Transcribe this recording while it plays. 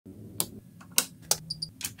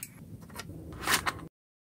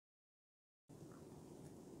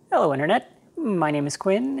Hello Internet, my name is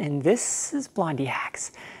Quinn and this is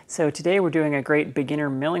Blondihacks. So today we're doing a great beginner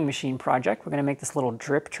milling machine project. We're going to make this little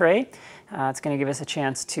drip tray. It's going to give us a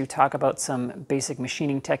chance to talk about some basic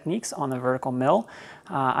machining techniques on the vertical mill.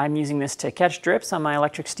 I'm using this to catch drips on my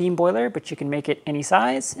electric steam boiler, but you can make it any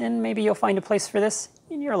size and maybe you'll find a place for this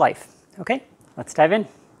in your life. Okay, let's dive in.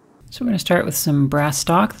 So we're going to start with some brass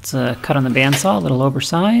stock that's cut on the bandsaw, a little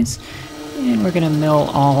oversized. And we're going to mill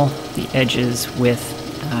all the edges with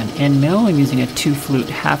an end mill. I'm using a 2-flute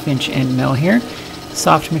 1/2-inch end mill here.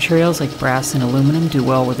 Soft materials like brass and aluminum do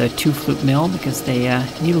well with a 2-flute mill because they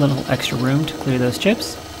need a little extra room to clear those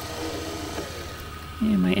chips.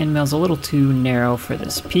 And my end mill's a little too narrow for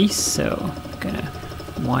this piece, so I'm going to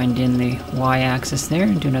wind in the y-axis there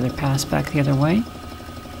and do another pass back the other way.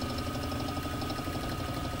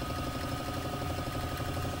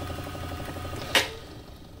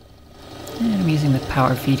 And I'm using the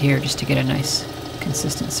power feed here just to get a nice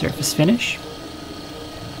consistent surface finish.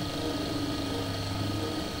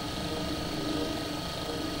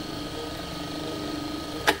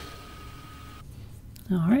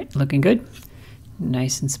 Alright, looking good.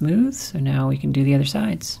 Nice and smooth, so now we can do the other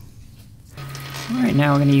sides. Alright,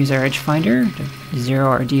 now we're going to use our edge finder to zero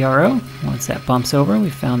our DRO. Once that bumps over,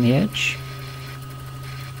 we've found the edge.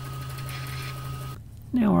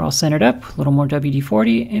 Now we're all centered up, a little more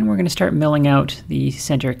WD-40, and we're going to start milling out the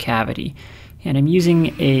center cavity. And I'm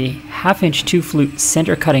using a 1/2-inch 2-flute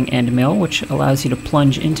center cutting end mill, which allows you to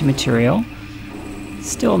plunge into material.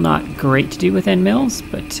 Still not great to do with end mills,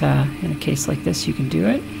 but in a case like this you can do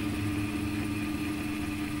it.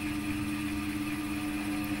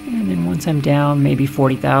 And then once I'm down maybe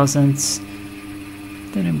 40 thousandths,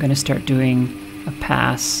 then I'm going to start doing a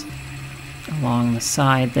pass along the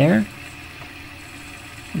side there.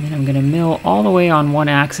 And then I'm going to mill all the way on one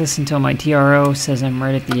axis until my DRO says I'm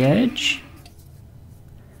right at the edge.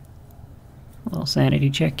 A little sanity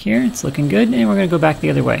check here, it's looking good, and we're going to go back the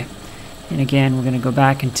other way. And again, we're going to go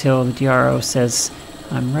back until the DRO says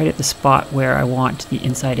I'm right at the spot where I want the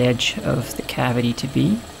inside edge of the cavity to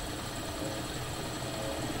be.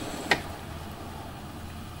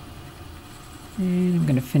 And I'm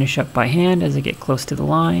going to finish up by hand as I get close to the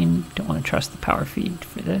line. Don't want to trust the power feed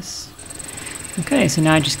for this. Okay, so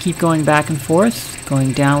now I just keep going back and forth,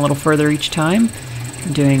 going down a little further each time.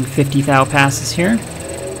 I'm doing 50 thou passes here.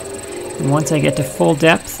 And once I get to full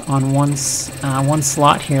depth on one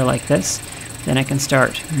slot here like this, then I can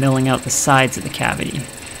start milling out the sides of the cavity.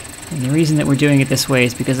 And the reason that we're doing it this way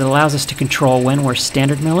is because it allows us to control when we're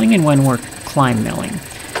standard milling and when we're climb milling.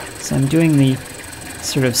 So I'm doing the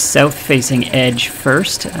sort of south-facing edge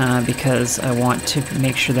first because I want to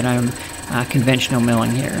make sure that I'm conventional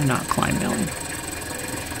milling here, not climb milling.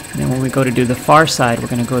 And then when we go to do the far side, we're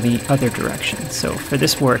going to go the other direction. So for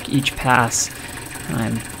this work, each pass,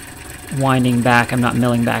 I'm winding back, I'm not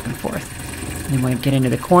milling back and forth. And then when I get into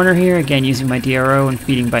the corner here, again using my DRO and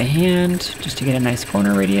feeding by hand, just to get a nice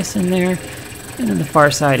corner radius in there. And then the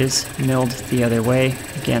far side is milled the other way,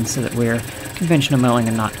 again so that we're conventional milling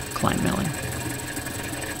and not climb milling.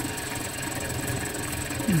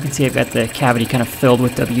 You can see I've got the cavity kind of filled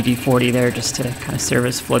with WD-40 there just to kind of serve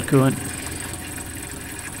as flood coolant.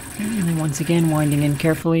 And then once again winding in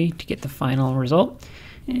carefully to get the final result.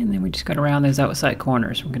 And then we just got to round those outside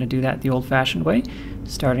corners. We're going to do that the old-fashioned way,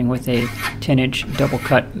 starting with a 10-inch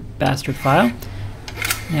double-cut bastard file.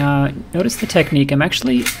 Now, notice the technique. I'm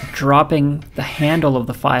actually dropping the handle of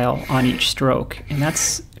the file on each stroke, and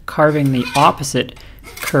that's carving the opposite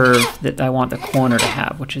curve that I want the corner to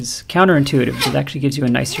have, which is counterintuitive, but it actually gives you a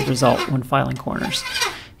nicer result when filing corners.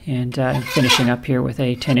 And finishing up here with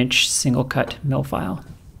a 10-inch single-cut mill file.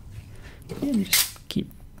 And just keep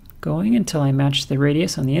going until I match the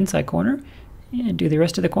radius on the inside corner and do the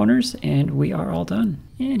rest of the corners, and we are all done.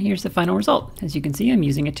 And here's the final result. As you can see, I'm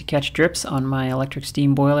using it to catch drips on my electric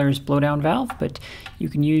steam boiler's blowdown valve, but you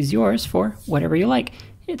can use yours for whatever you like.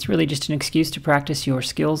 It's really just an excuse to practice your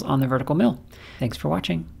skills on the vertical mill. Thanks for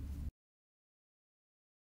watching.